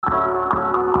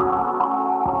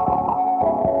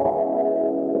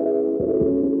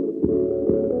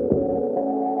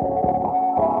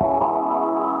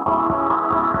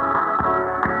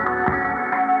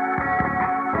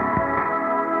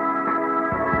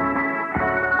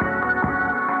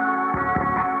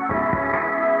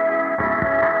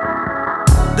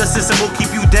system will keep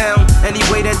you down any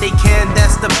way that they can,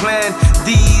 that's the plan.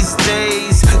 These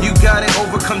days, you gotta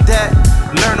overcome that.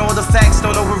 Learn all the facts,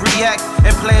 don't overreact,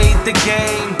 and play the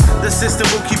game. The system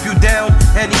will keep you down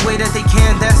any way that they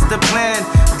can, that's the plan.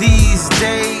 These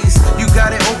days, you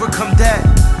gotta overcome that.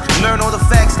 Learn all the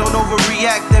facts, don't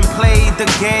overreact, and play the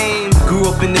game. Grew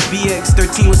up in the BX,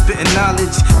 13 was spitting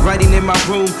knowledge. Writing in my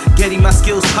room, getting my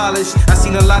skills polished. I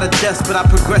seen a lot of deaths, but I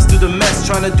progressed through the mess.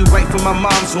 Trying to do right for my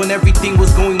moms when everything was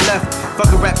going left.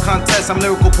 Fuck a rap contest, I'm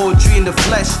lyrical poetry in the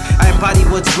flesh. I embody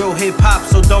what's real hip-hop,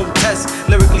 so don't test.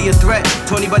 Lyrically a threat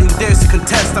to anybody who dares to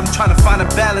contest. I'm trying to find a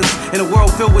balance in a world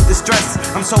filled with distress.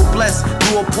 I'm so blessed,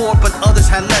 grew up poor, but others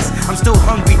had less. I'm still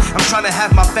hungry, I'm trying to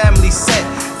have my family set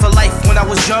for life. When I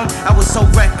was young, I was so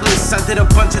reckless. I did a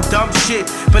bunch of dumb shit,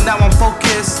 but now I'm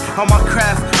focused on my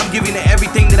craft. I'm giving it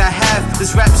everything that I have.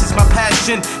 This rap shit's my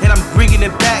passion, and I'm bringing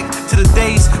it back to the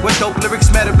days where dope lyrics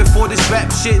mattered before this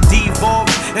rap shit devolved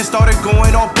and started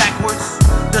going all backwards.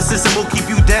 The system will keep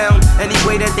you down any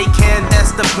way that they can,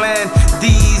 that's the plan.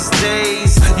 These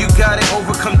days, you gotta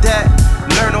overcome that.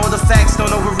 Learn all the facts, don't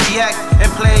overreact,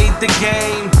 and play the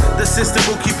game. The system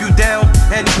will keep you down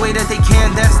any way that they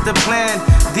can, that's the plan.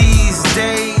 These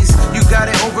days, you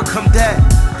gotta overcome that.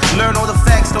 Learn all the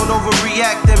facts, don't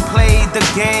overreact, and play the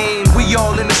game. We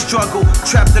all in a struggle,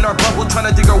 trapped in our bubble,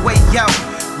 trying to dig our way out.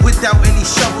 Without any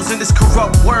shovels in this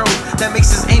corrupt world that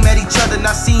makes us aim at each other,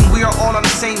 not seeing we are all on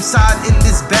the same side in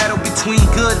this battle between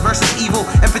good versus evil,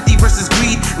 empathy versus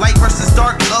greed, light versus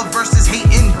dark, love versus hate.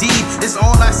 Indeed, it's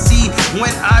all I see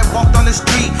when I walked on the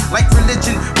street, like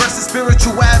religion versus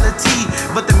spirituality.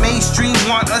 But the mainstream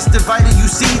want us divided, you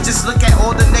see. Just look at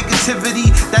all the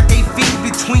negativity that they feed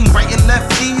between right and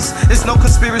lefties. It's no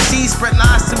conspiracy, spread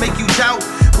lies to make you doubt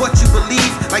what you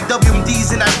believe, like WMDs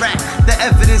in Iraq. The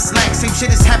evidence lacks, same shit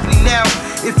is happening now.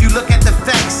 If you look at the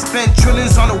facts, spent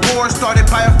trillions on a war started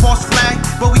by a false flag,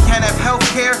 but we can't have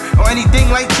healthcare or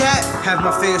anything like that. Have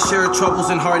my fair share of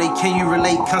troubles and heartache, can you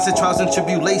relate? Constant trials and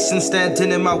tribulations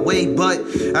standing in my way, but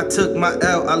I took my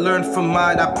L, I learned from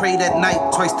mine. I prayed at night,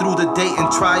 twice through the day,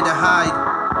 and tried to hide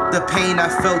the pain I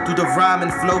felt through the rhyme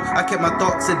and flow. I kept my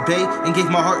thoughts at bay and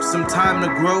gave my heart some time to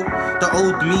grow. The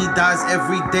old me dies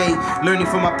every day, learning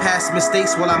from my past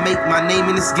mistakes while I make my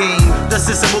name in this game. The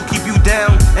system will keep you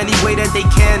down any way that they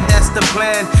can, that's the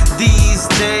plan. These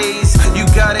days, you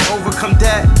gotta overcome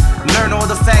that. Learn all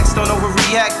the facts, don't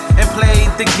overreact, and play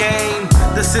the game.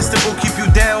 The system will keep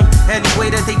you down any way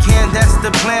that they can, that's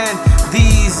the plan.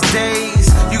 These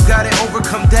days, you gotta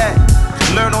overcome that.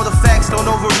 Learn all the facts, don't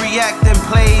overreact, and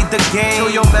play the game.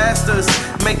 Kill your masters,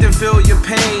 make them feel your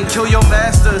pain. Kill your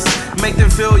masters, make them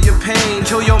feel your pain.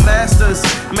 Kill your masters,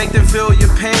 make them feel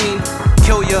your pain.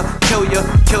 Kill ya, kill ya,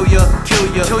 kill ya, kill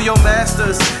ya. Kill your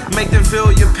masters, make them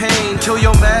feel your pain. Kill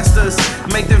your masters,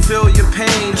 make them feel your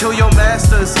pain. Kill your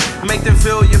masters, make them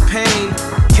feel your pain.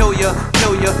 Kill ya,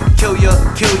 kill ya, kill ya,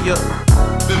 kill ya.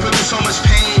 Been put through so much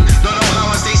pain, don't know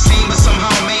how I stay sane, but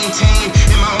somehow maintain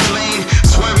in my own lane.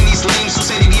 Swerving these lames who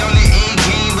say they be on their A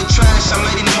game, but trash, I'm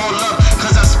lighting them all up,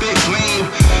 cause I spit flame.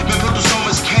 Been put through so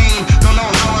much pain, don't know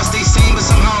how I stay sane, but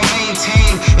somehow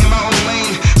maintain in my own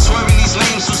lane. Swerving these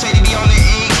lames who say they be on their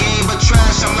A game, but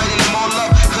trash, I'm lighting them all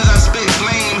up, cause I spit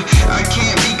flame. I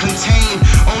can't be contained,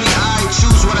 only I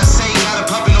choose what I say, not a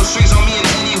puppet, no strings on me in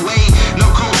any way. No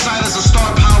co-signers or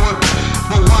star power,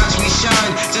 but watch me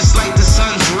shine, just like the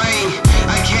sun's ray.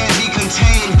 I can't be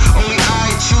contained, only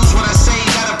I choose what I say,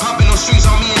 not a puppet, no strings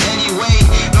on me in any way.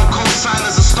 No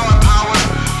co-signers or star power,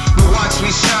 but watch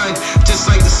me shine, just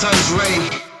like the sun's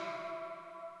ray.